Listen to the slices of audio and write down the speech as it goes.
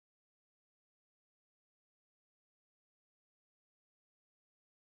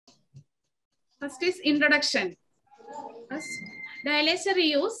First is introduction. First, dialyzer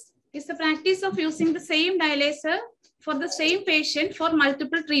reuse is the practice of using the same dialyzer for the same patient for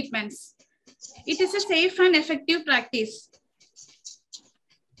multiple treatments. It is a safe and effective practice.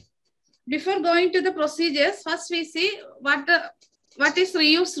 Before going to the procedures, first we see what is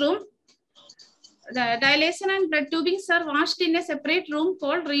reuse room. The dialyzer and blood tubings are washed in a separate room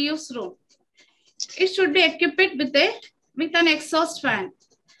called reuse room. It should be equipped with an exhaust fan.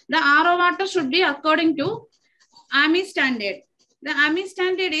 The RO water should be according to AMI standard. The AMI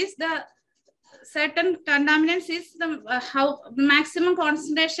standard is the certain contaminants is the maximum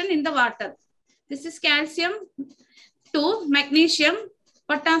concentration in the water. This is calcium to magnesium,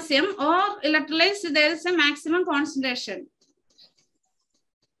 potassium, or electrolytes. There is a maximum concentration.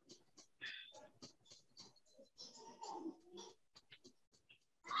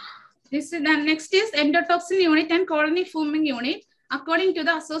 This is the next is endotoxin unit and colony forming unit. According to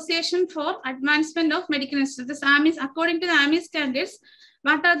the Association for Advancement of Medical Institutes, according to the AMI standards,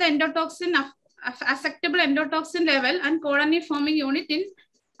 what are the endotoxin acceptable endotoxin level and colony forming unit in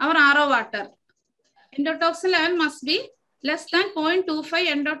our RO water? Endotoxin level must be less than 0.25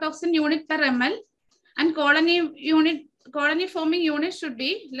 endotoxin unit per ml, and colony forming unit should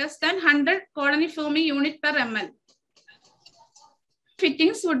be less than 100 colony forming unit per ml.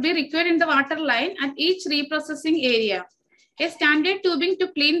 Fittings would be required in the water line at each reprocessing area. A standard tubing to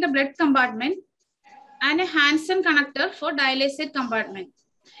clean the blood compartment and a Hansen connector for dialysate compartment.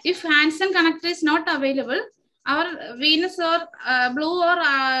 If Hansen connector is not available, our venous or blue or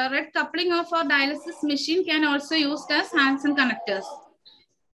red coupling of our dialysis machine can also be used as Hansen connectors.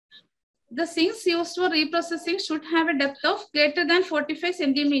 The sinks used for reprocessing should have a depth of greater than 45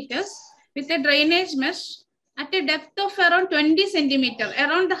 centimeters with a drainage mesh at a depth of around 20 centimeters,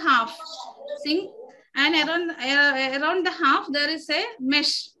 around the half sink, and around the half there is a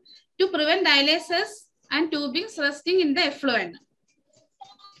mesh to prevent dialyzers and tubings resting in the effluent.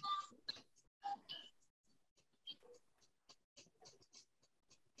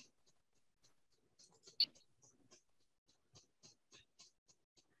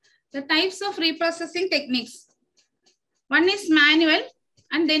 The types of reprocessing techniques. One is manual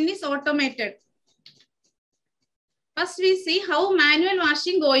and then is automated. First we see how manual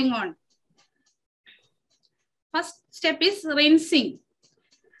washing going on. First step is rinsing.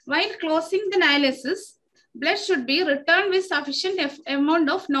 While closing the dialysis, blood should be returned with sufficient amount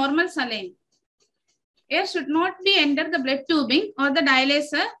of normal saline. Air should not be enter the blood tubing or the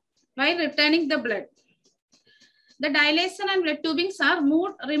dialyzer while returning the blood. The dialyzer and blood tubings are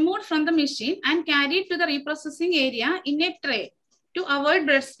removed from the machine and carried to the reprocessing area in a tray to avoid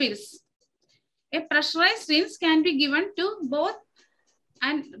blood spills. A pressurized rinse can be given to both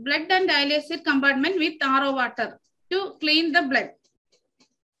blood and dialysate compartment with RO water to clean the blood.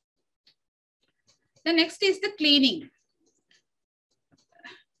 The next is the cleaning.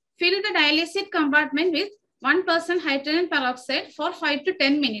 Fill the dialysate compartment with 1% hydrogen peroxide for 5 to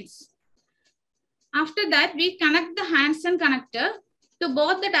 10 minutes. After that, we connect the Hansen connector to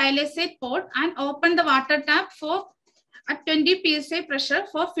both the dialysate port and open the water tap for at 20 psi pressure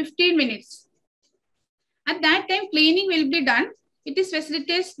for 15 minutes. At that time, cleaning will be done. It is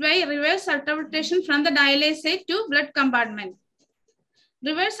facilitated by reverse ultrafiltration from the dialysate to blood compartment.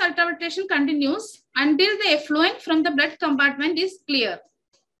 Reverse ultrafiltration continues until the effluent from the blood compartment is clear.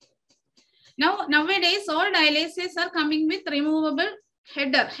 Nowadays, all dialyzers are coming with removable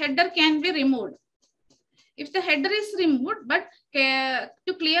header. Header can be removed. If the header is removed, but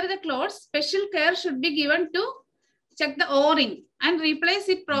to clear the clots, special care should be given to check the O-ring and replace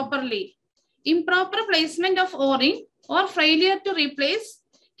it properly. Improper placement of O-ring or failure to replace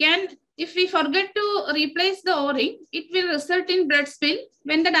can, if we forget to replace the O-ring, it will result in blood spill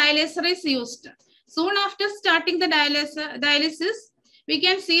when the dialyzer is used. Soon after starting the dialysis, we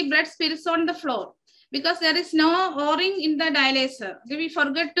can see blood spills on the floor because there is no O-ring in the dialyzer. We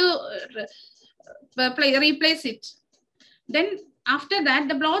forget to replace it. Then after that,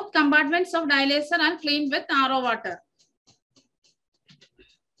 the both compartments of dialyzer are cleaned with RO water.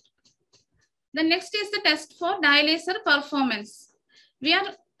 The next is the test for dialyzer performance. We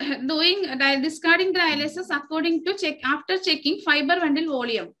are doing discarding the dialysis according to after checking fiber bundle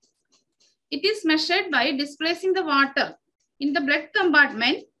volume. It is measured by displacing the water in the blood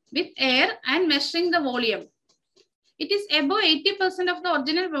compartment with air and measuring the volume. It is above 80% of the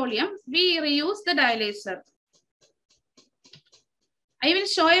original volume. We reuse the dialyzer. I will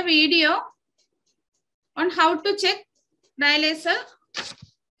show a video on how to check dialyzer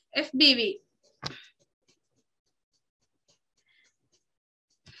FBV.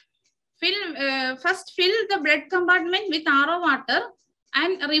 First fill the blood compartment with RO water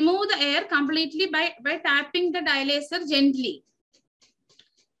and remove the air completely by tapping the dialyzer gently.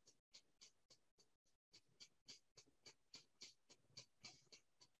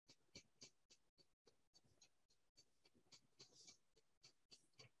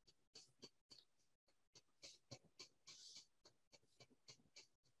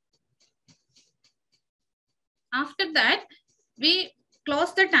 After that, we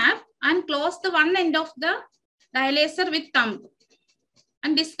close the tap and close the one end of the dialyzer with thumb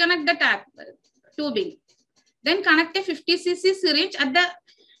and disconnect the tap tubing. Then connect a 50 cc syringe at the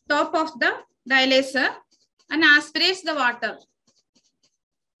top of the dialyzer and aspirate the water.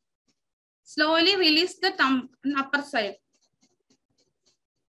 Slowly release the thumb on upper side.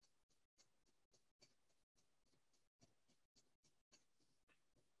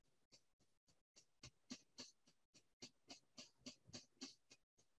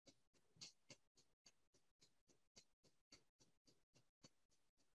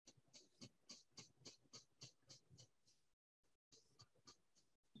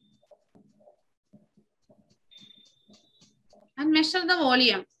 And measure the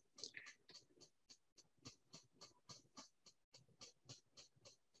volume.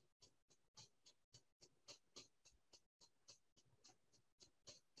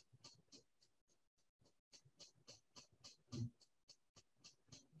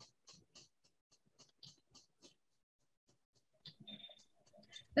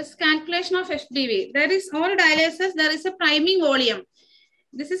 This calculation of FDV. There is all dialyzers, there is a priming volume.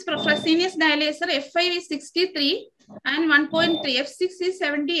 This is Fresenius dialyzer. F5 is 63 and 1.3. F6 is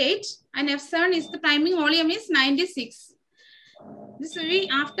 78 and F7 is the priming volume is 96. This we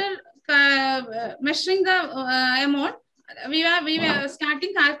after measuring the amount, we were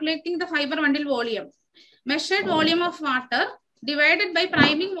starting calculating the fiber bundle volume. Measured volume of water divided by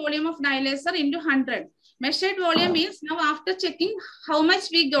priming volume of dialyzer into 100. Measured volume is now after checking how much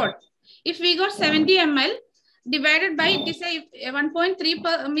we got. If we got 70 ml divided by, it is a 1.3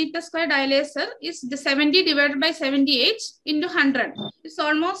 per meter square dialyzer is the 70 divided by 78 into 100. It's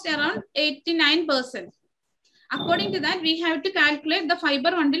almost around 89%. According to that, we have to calculate the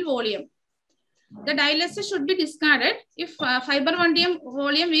fiber bundle volume. The dialyzer should be discarded if fiber bundle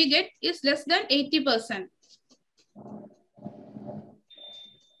volume we get is less than 80%.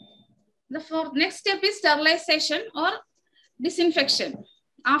 The next step is sterilization or disinfection.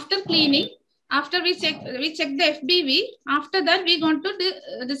 After cleaning, after we check the FBV, after that we go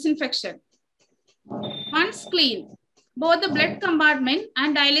to disinfection. Once clean, both the blood compartment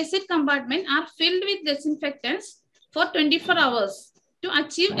and dialysis compartment are filled with disinfectants for 24 hours to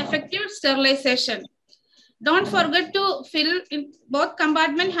achieve effective sterilization. Don't forget to fill in both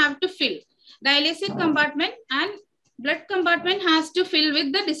compartment have to fill. Dialysis compartment and blood compartment has to fill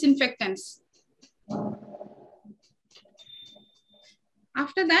with the disinfectants.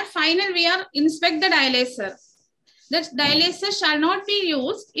 After that, final we are inspect the dialyzer. The dialyzer shall not be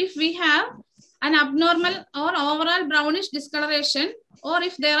used if we have an abnormal or overall brownish discoloration, or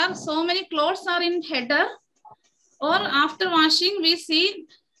if there are so many clots are in header, or after washing we see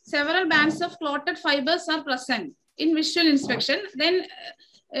several bands of clotted fibers are present in visual inspection, then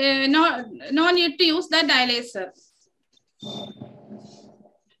no need to use the dialyzer.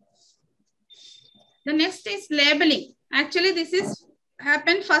 The next is labeling. Actually, this is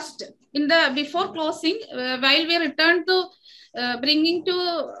happened first in the before closing while we return to bringing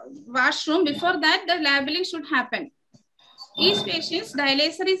to washroom. Before that, the labeling should happen. Each patient's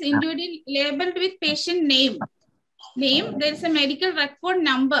dialyzer is individually labeled with patient name. There is a medical record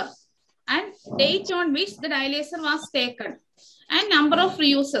number and date on which the dialyzer was taken and number of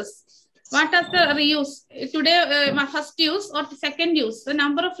reuses. What is the reuse? Today, first use or second use. The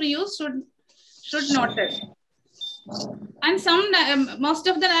number of reuse should noted. And some most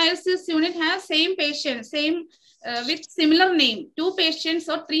of the dialysis unit have same patient, same with similar name. 2 patients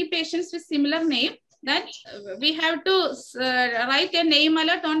or 3 patients with similar name. That we have to write a name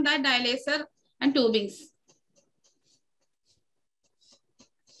alert on that dialyzer and tubings.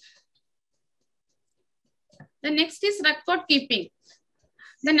 The next is record keeping.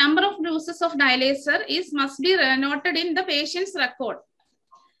 The number of uses of dialyzer must be noted in the patient's record.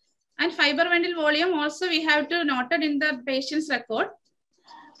 And fiber bundle volume also we have to noted in the patient's record.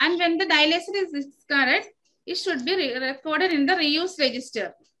 And when the dialyzer is discarded, it should be recorded in the reuse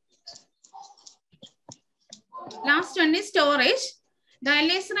register. Last one is storage.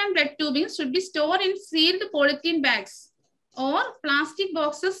 Dialyzer and blood tubing should be stored in sealed polythene bags or plastic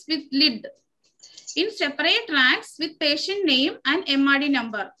boxes with lid in separate racks with patient name and MRD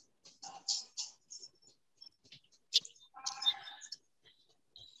number.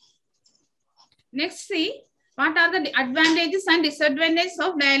 Next, see What are the advantages and disadvantages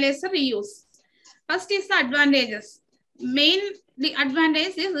of dialyzer reuse? First is the advantages. The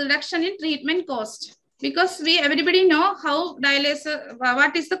advantage is reduction in treatment cost, because everybody know how dialyzer,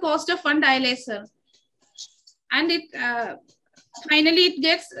 what is the cost of one dialyzer, and it finally it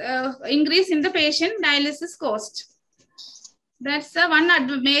gets increase in the patient dialysis cost. That's the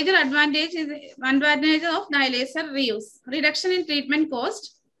one major advantage of dialyzer reuse, reduction in treatment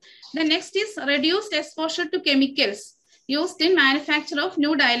cost. The next is reduced exposure to chemicals used in manufacture of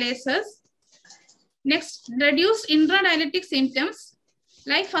new dialysers. Next, reduced intradialytic symptoms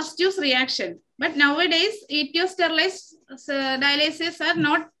like first use reaction. But nowadays, etiosterilized dialyses are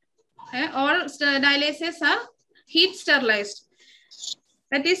not, all dialyses are heat sterilized.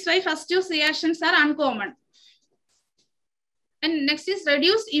 That is why first use reactions are uncommon. And next is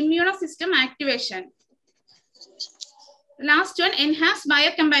reduced immunosystem activation. Last one, enhanced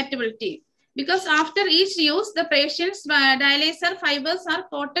biocompatibility. Because after each use, the patient's dialyzer fibers are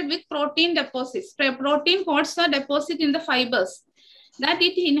coated with protein deposits. Protein coats are deposited in the fibers. That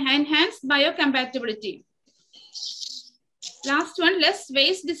it enhances biocompatibility. Last one, less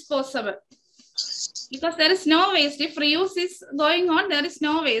waste disposable. Because there is no waste. If reuse is going on, there is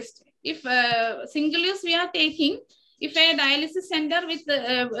no waste. If single use we are taking, if a dialysis center with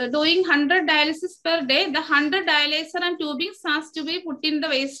doing 100 dialysis per day, the 100 dialyzer and tubings has to be put in the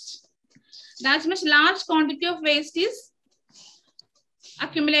waste. That much large quantity of waste is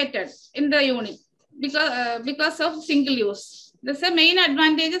accumulated in the unit because of single use. That's the main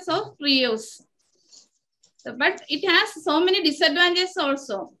advantages of reuse. But it has so many disadvantages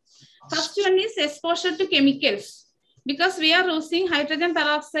also. First one is exposure to chemicals. Because we are using hydrogen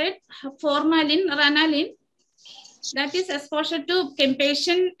peroxide, formalin, ranolin, that is exposure to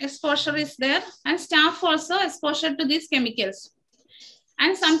patient exposure is there, and staff also exposure to these chemicals.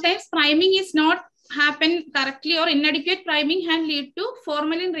 And sometimes priming is not happen correctly, or inadequate priming can lead to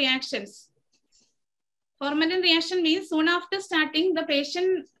formalin reactions. Formalin reaction means soon after starting, the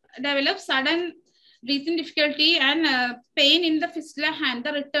patient develops sudden breathing difficulty and pain in the fistula hand,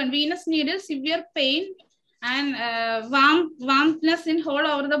 the return, venous needle, severe pain, and warmness in whole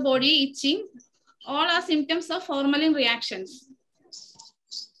over the body, itching. All are symptoms of formalin reactions.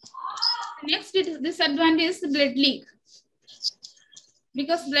 Next disadvantage is blood leak.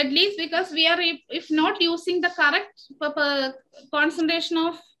 Because blood leaks, because we are, if not using the correct concentration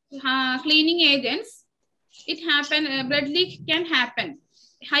of cleaning agents, it happen, blood leak can happen.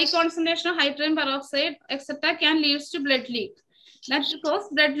 High concentration of hydrogen peroxide, etc. can lead to blood leak. That cause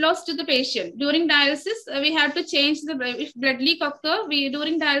blood loss to the patient. During dialysis, we have to change the, if blood leak occur,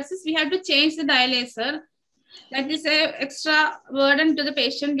 during dialysis, we have to change the dialyzer. That is a extra burden to the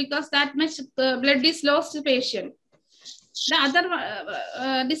patient, because that much blood is lost to the patient. The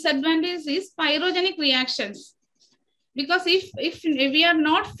other disadvantage is pyrogenic reactions. Because if we are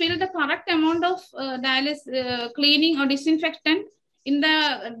not filled the correct amount of dialysis cleaning or disinfectant in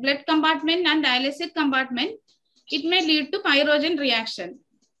the blood compartment and dialysis compartment, it may lead to pyrogen reaction.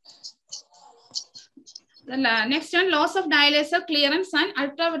 The next one, loss of dialyzer clearance and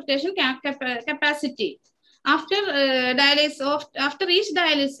ultrafiltration capacity. After dialysis, after each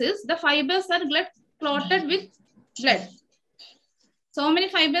dialysis, the fibers are clotted with blood. So many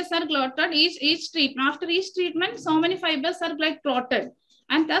fibers are clotted each treatment. After each treatment, so many fibers are clotted,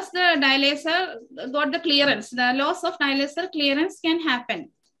 and thus the dialyzer got the clearance. The loss of dialyzer clearance can happen.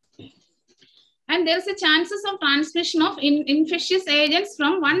 And there is a chances of transmission of infectious agents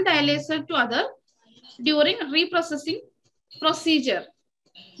from one dialyzer to other during reprocessing procedure.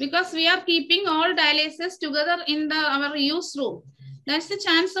 Because we are keeping all dialyzers together in our use room. That's the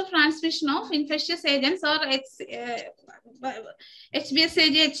chance of transmission of infectious agents, or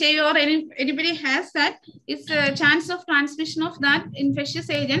HBsAg, HA, or anybody has that. It's a chance of transmission of that infectious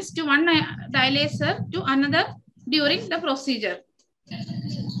agents to one dialyzer to another during the procedure.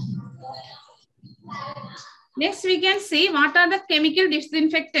 Next, we can see what are the chemical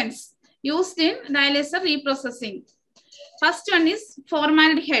disinfectants used in dialyzer reprocessing. First one is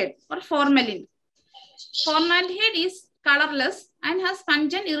formaldehyde or formalin. Formaldehyde is colorless and has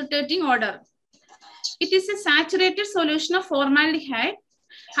pungent irritating odor. It is a saturated solution of formaldehyde.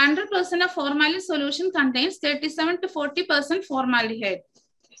 100% of formalin solution contains 37 to 40% formaldehyde.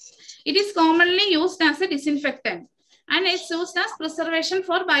 It is commonly used as a disinfectant, and it's used as preservation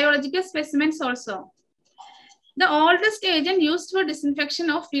for biological specimens also. The oldest agent used for disinfection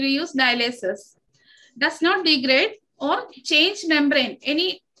of reused dialyzers does not degrade or change membrane.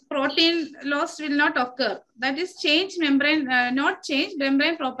 Any protein loss will not occur. That is change membrane, not change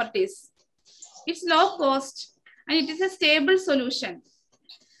membrane properties. It's low cost and it is a stable solution.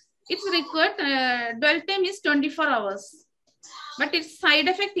 Its required dwell time is 24 hours. But its side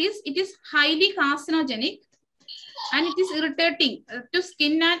effect is it is highly carcinogenic and it is irritating to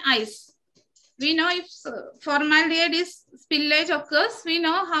skin and eyes. We know if formaldehyde is spillage occurs, we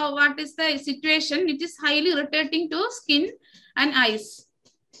know what is the situation. It is highly irritating to skin and eyes.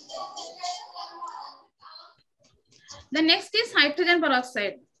 The next is hydrogen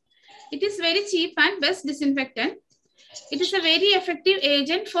peroxide. It is very cheap and best disinfectant. It is a very effective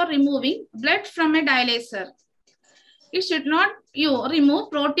agent for removing blood from a dialyzer. It should not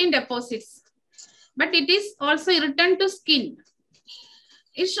remove protein deposits, but it is also irritant to skin.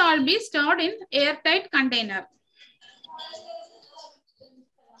 It shall be stored in airtight container.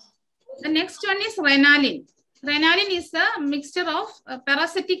 The next one is renalin. Renalin is a mixture of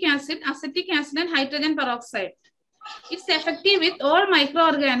peracetic acid, acetic acid, and hydrogen peroxide. It's effective with all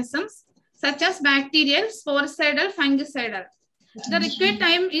microorganisms such as bacterial, sporicidal, fungicidal. The required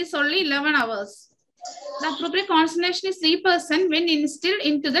time is only 11 hours. The appropriate concentration is 3% when instilled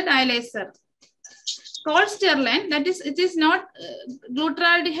into the dialyzer. Cold stirling, that is, it is not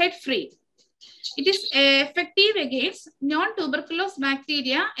glutaraldehyde free. It is effective against non-tuberculous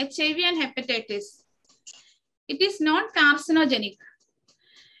bacteria, HIV and hepatitis. It is non-carcinogenic.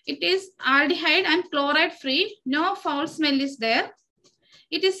 It is aldehyde and chloride free. No foul smell is there.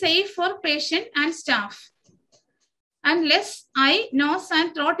 It is safe for patient and staff. And less eye, nose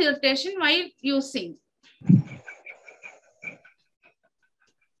and throat irritation while using.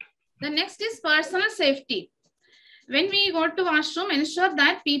 The next is personal safety. When we go to washroom, ensure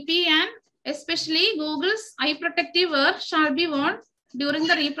that PP and especially Google's eye protective wear shall be worn during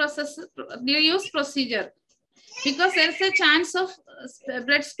the reuse procedure. Because there is a chance of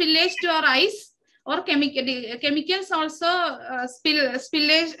blood spillage to our eyes or chemicals also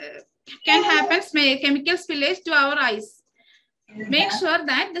spillage can happen, chemical spillage to our eyes. Make sure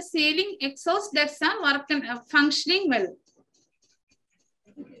that the sealing exhaust ducts are functioning well.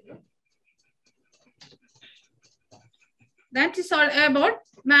 That is all about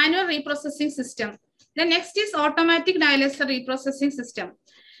manual reprocessing system. The next is automatic dialyzer reprocessing system.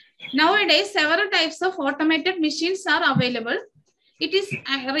 Nowadays, several types of automated machines are available. It is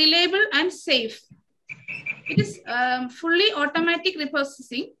reliable and safe. It is fully automatic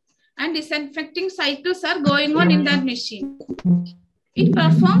reprocessing and disinfecting cycles are going on in that machine. It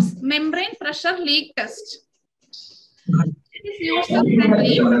performs membrane pressure leak test. It is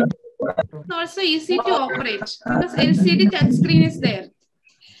user-friendly. It's also easy to operate because LCD touchscreen is there.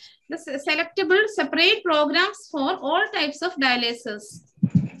 The selectable separate programs for all types of dialyzers.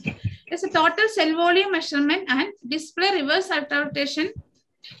 There's a total cell volume measurement and display reverse ultrafiltration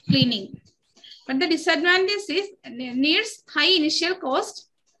cleaning. But the disadvantage is it needs high initial cost.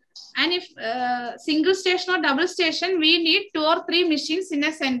 And if single station or double station, we need 2 or 3 machines in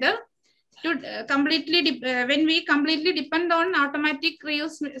a center to completely, when we completely depend on automatic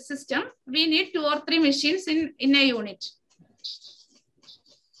reuse system, we need 2 or 3 machines in a unit.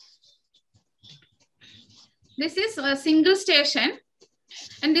 This is a single station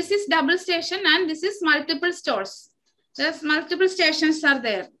and this is double station and this is multiple stores. There's multiple stations are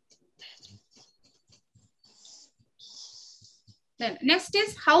there. Then next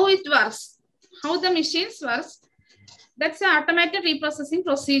is how it works, how the machines works. That's an automated reprocessing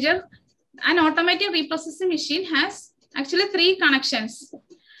procedure. An automatic reprocessing machine has actually 3 connections.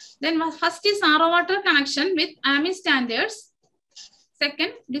 Then first is RO water connection with AMI standards.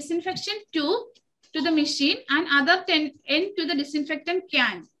 Second, disinfection tube to the machine and other end to the disinfectant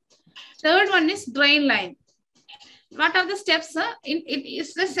can. Third one is drain line. What are the steps? It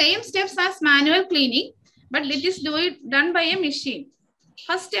is the same steps as manual cleaning, but it is done by a machine.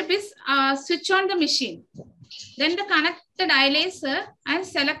 First step is switch on the machine. Then connect the dialyzer and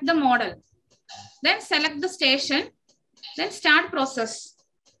select the model. Then select the station. Then start process.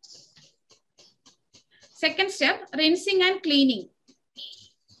 Second step, rinsing and cleaning.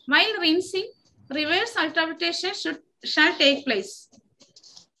 While rinsing, reverse ultrafiltration shall take place.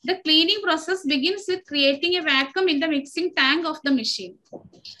 The cleaning process begins with creating a vacuum in the mixing tank of the machine.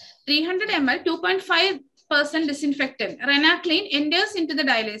 300 ml, 2.5% disinfectant, Renaclean enters into the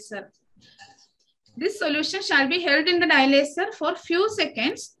dialyzer. This solution shall be held in the dialyzer for few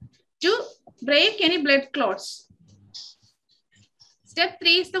seconds to break any blood clots. Step 3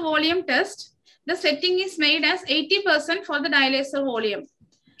 is the volume test. The setting is made as 80% for the dialyzer volume.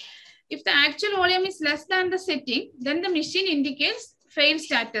 If the actual volume is less than the setting, then the machine indicates failed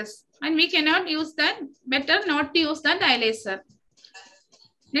status and we cannot use that, better not to use the dialyzer.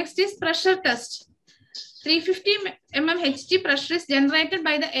 Next is pressure test. 350 mm HT pressure is generated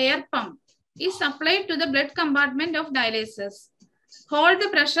by the air pump. Is supplied to the blood compartment of dialyzers. Hold the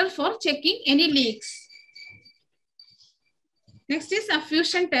pressure for checking any leaks. Next is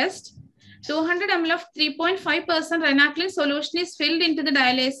affusion test. 200 ml of 3.5% renaclin solution is filled into the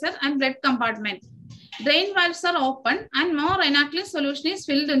dialyzer and blood compartment. Drain valves are open and more renaclin solution is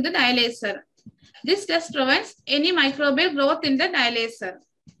filled in the dialyzer. This test prevents any microbial growth in the dialyzer.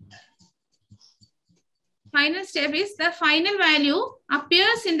 Final step is the final value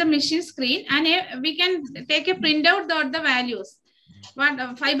appears in the machine screen, and we can take a printout of the values.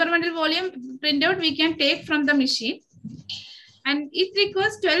 What fiber bundle volume printout we can take from the machine, and it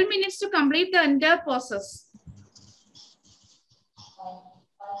requires 12 minutes to complete the entire process.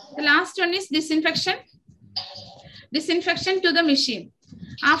 The last one is disinfection. Disinfection to the machine.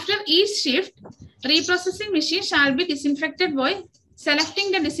 After each shift, reprocessing machine shall be disinfected by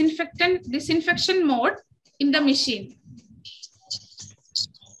selecting the disinfection mode in the machine.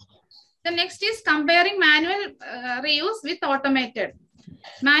 The next is comparing manual reuse with automated.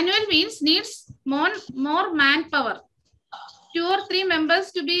 Manual means needs more manpower. 2 or 3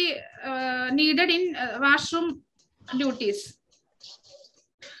 members to be needed in washroom duties.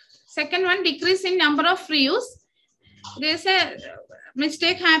 Second one, decrease in number of reuse. There is a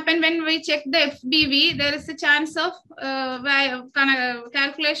mistake happen when we check the FBV. There is a chance of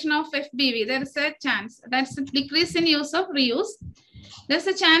calculation of FBV. There is a chance. That's a decrease in use of reuse. There's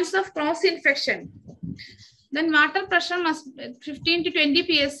a chance of cross-infection. Then water pressure must 15 to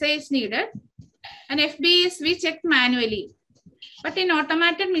 20 PSI is needed. And FB is we check manually. But in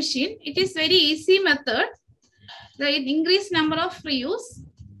automated machine, it is very easy method. The increased number of reuse.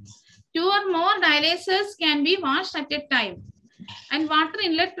 2 or more dialysers can be washed at a time. And water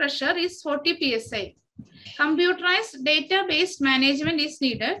inlet pressure is 40 PSI. Computerized data-based management is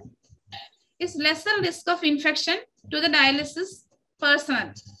needed. Is lesser risk of infection to the dialysis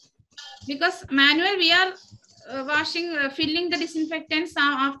personnel. Because manual we are washing, filling the disinfectants.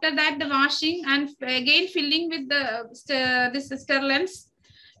 After that the washing and again filling with the this sterilants.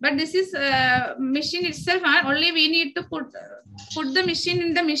 But this is machine itself. Only we need to put the machine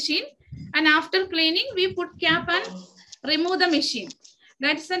in the machine, and after cleaning we put cap and remove the machine.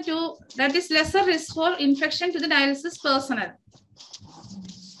 That is lesser risk for infection to the dialysis personnel.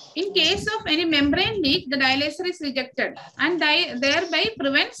 In case of any membrane leak, the dialyzer is rejected and thereby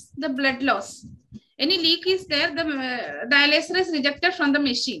prevents the blood loss. Any leak is there, the dialyzer is rejected from the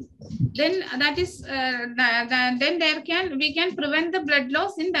machine. Then that is we can prevent the blood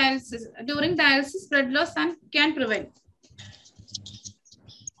loss in dialysis. During dialysis, blood loss and can prevent.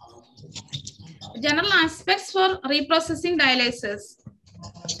 General aspects for reprocessing dialysers.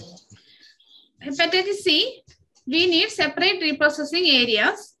 Hepatitis C, we need separate reprocessing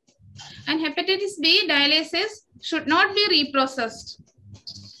areas. And hepatitis B, dialysis should not be reprocessed.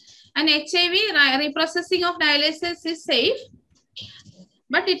 And HIV, reprocessing of dialysis is safe,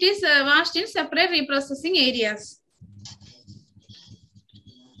 but it is washed in separate reprocessing areas.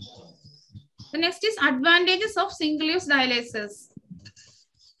 The next is advantages of single-use dialysers.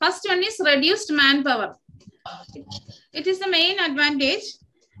 First one is reduced manpower. It is the main advantage.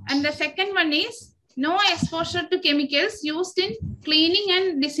 And the second one is no exposure to chemicals used in cleaning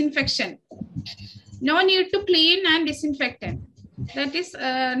and disinfection. No need to clean and disinfectant. That is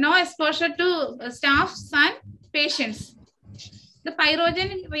no exposure to staffs and patients. The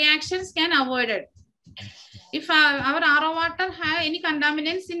pyrogenic reactions can avoid it. If our RO water have any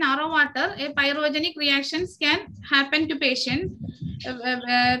contaminants in RO water, a pyrogenic reactions can happen to patient.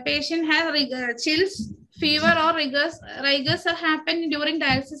 Patient has chills, fever or rigors are happen during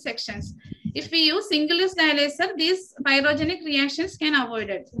dialysis sections. If we use single-use dialyzer, these pyrogenic reactions can avoid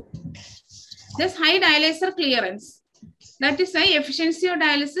it. There's high dialyzer clearance. That is why efficiency of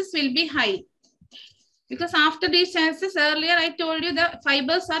dialysis will be high. Because after these chances, earlier I told you the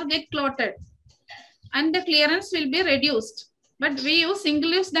fibers are get clotted and the clearance will be reduced. But we use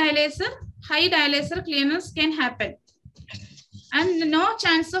single-use dialyzer, high dialyzer clearance can happen. And no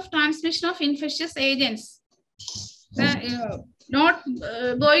chance of transmission of infectious agents. Not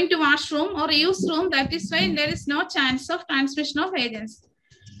going to washroom or use room, that is why there is no chance of transmission of agents.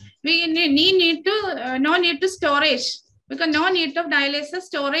 We no need to storage, because no need of dialysis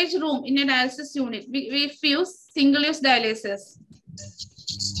storage room in a dialysis unit. We use single-use dialysers.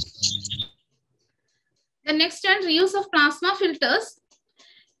 The next one, reuse of plasma filters.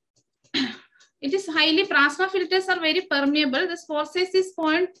 It is plasma filters are very permeable. The spore size is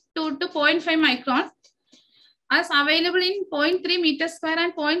 0.2 to 0.5 micron. As available in 0.3 meter square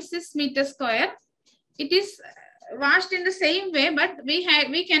and 0.6 meter square. It is washed in the same way, but we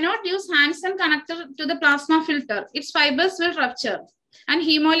cannot use Hansen connector to the plasma filter. Its fibers will rupture and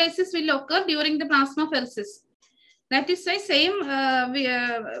hemolysis will occur during the plasmapheresis. That is why same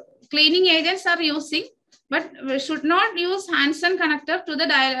cleaning agents are using, but we should not use Hansen connector to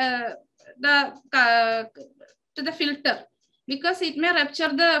the filter because it may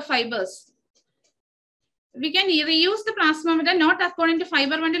rupture the fibers. We can reuse the plasma filter not according to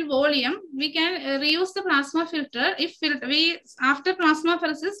fiber bundle volume. We can reuse the plasma filter if we after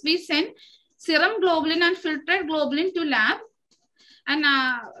plasmapheresis we send serum globulin and filtered globulin to lab. And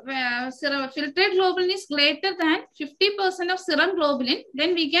filtered globulin is greater than 50% of serum globulin,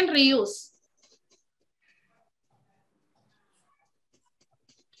 then we can reuse.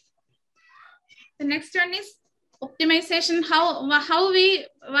 The next one is optimization. How we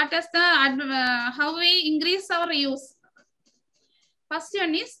increase our reuse. First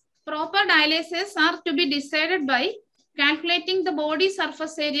one is proper dialysis are to be decided by calculating the body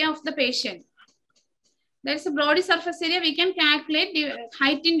surface area of the patient. There is a body surface area. We can calculate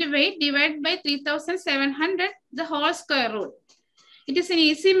height into weight divided by 3,700, the whole square root. It is an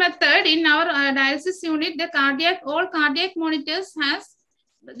easy method. In our dialysis unit, all cardiac monitors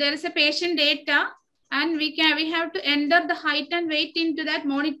there is a patient data, and we have to enter the height and weight into that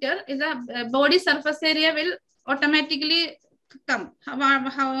monitor. The body surface area will automatically come.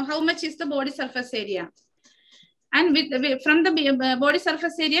 How much is the body surface area? And from the body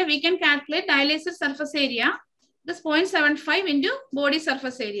surface area, we can calculate dialyzer surface area. This 0.75 into body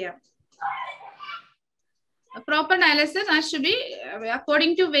surface area. A proper dialysis has to be,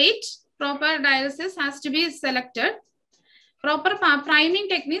 according to weight, proper dialysis has to be selected. Proper priming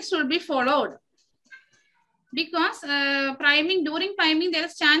techniques should be followed. Because during priming, there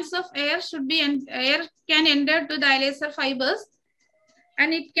is chance of air can enter to dialyzer fibers,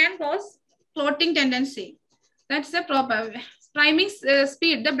 and it can cause clotting tendency. That's the proper priming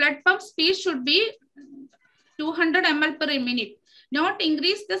speed. The blood pump speed should be 200 ml per minute. Not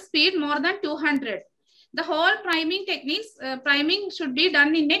increase the speed more than 200. The whole priming techniques, priming should be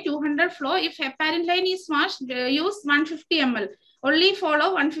done in a 200 flow. If heparin line is washed, use 150 ml. Only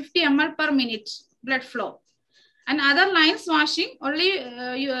follow 150 ml per minute blood flow. And other lines washing only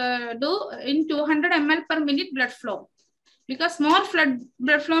do in 200 ml per minute blood flow. Because more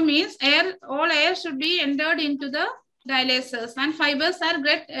blood flow means all air should be entered into the dialysers, and fibers are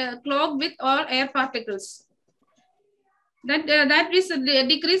clogged with all air particles. That will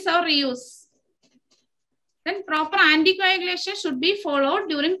decrease our reuse. Then proper anticoagulation should be followed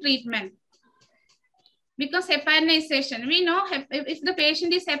during treatment. Because heparinization, we know if the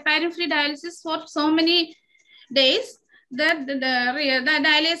patient is heparin-free dialysis for so many days, the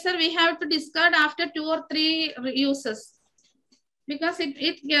dialyzer we have to discard after 2 or 3 uses. Because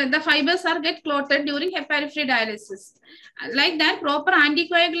the fibers get clotted during heparin-free dialysis. Like that, proper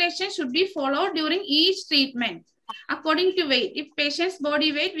anticoagulation should be followed during each treatment according to weight. If patient's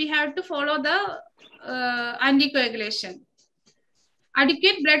body weight, we have to follow the anticoagulation.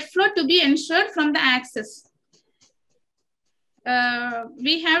 Adequate blood flow to be ensured from the axis.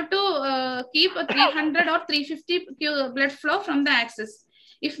 We have to keep a 300 or 350 blood flow from the axis.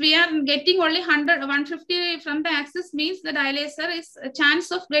 If we are getting only 100, 150 from the axis, means the dialyzer is a chance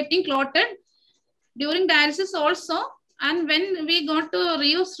of getting clotted during dialysis also. And when we go to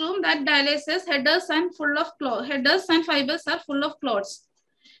reuse room, that dialysis headers and fibers are full of clots.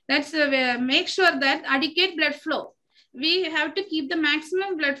 That's make sure that adequate blood flow. We have to keep the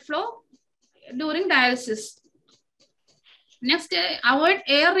maximum blood flow during dialysis. Next, avoid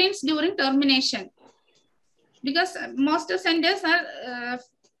air rinse during termination. Because most of centers are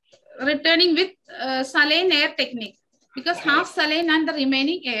returning with saline air technique. Because half saline and the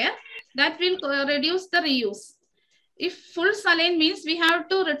remaining air, that will reduce the reuse. If full saline means we have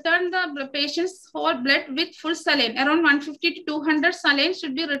to return the patient's whole blood with full saline. Around 150 to 200 saline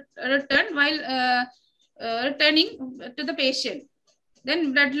should be returned while returning to the patient.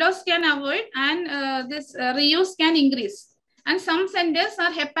 Then blood loss can avoid, and this reuse can increase. And some centers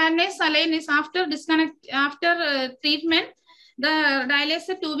are heparinase saline is after treatment, the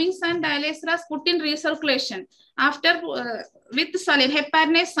dialyzer tubings and dialyzer are put in recirculation after with saline,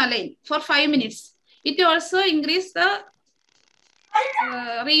 heparinase saline for 5 minutes. It also increase the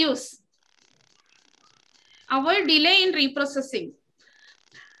reuse. Avoid delay in reprocessing.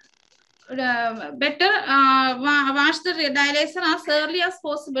 Better wash the dialyzer as early as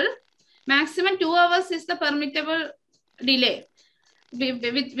possible. Maximum 2 hours is the permissible delay.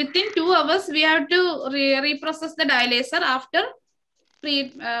 Within 2 hours, we have to reprocess the dialyzer after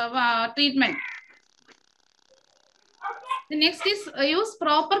treatment. The next is use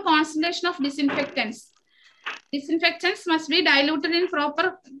proper concentration of disinfectants. Disinfectants must be diluted in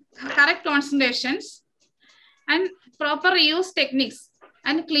correct concentrations, and proper reuse techniques,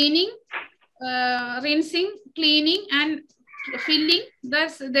 and cleaning rinsing, cleaning, and filling.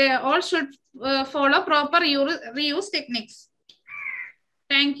 Thus, they all should follow proper reuse techniques.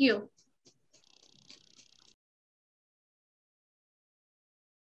 Thank you.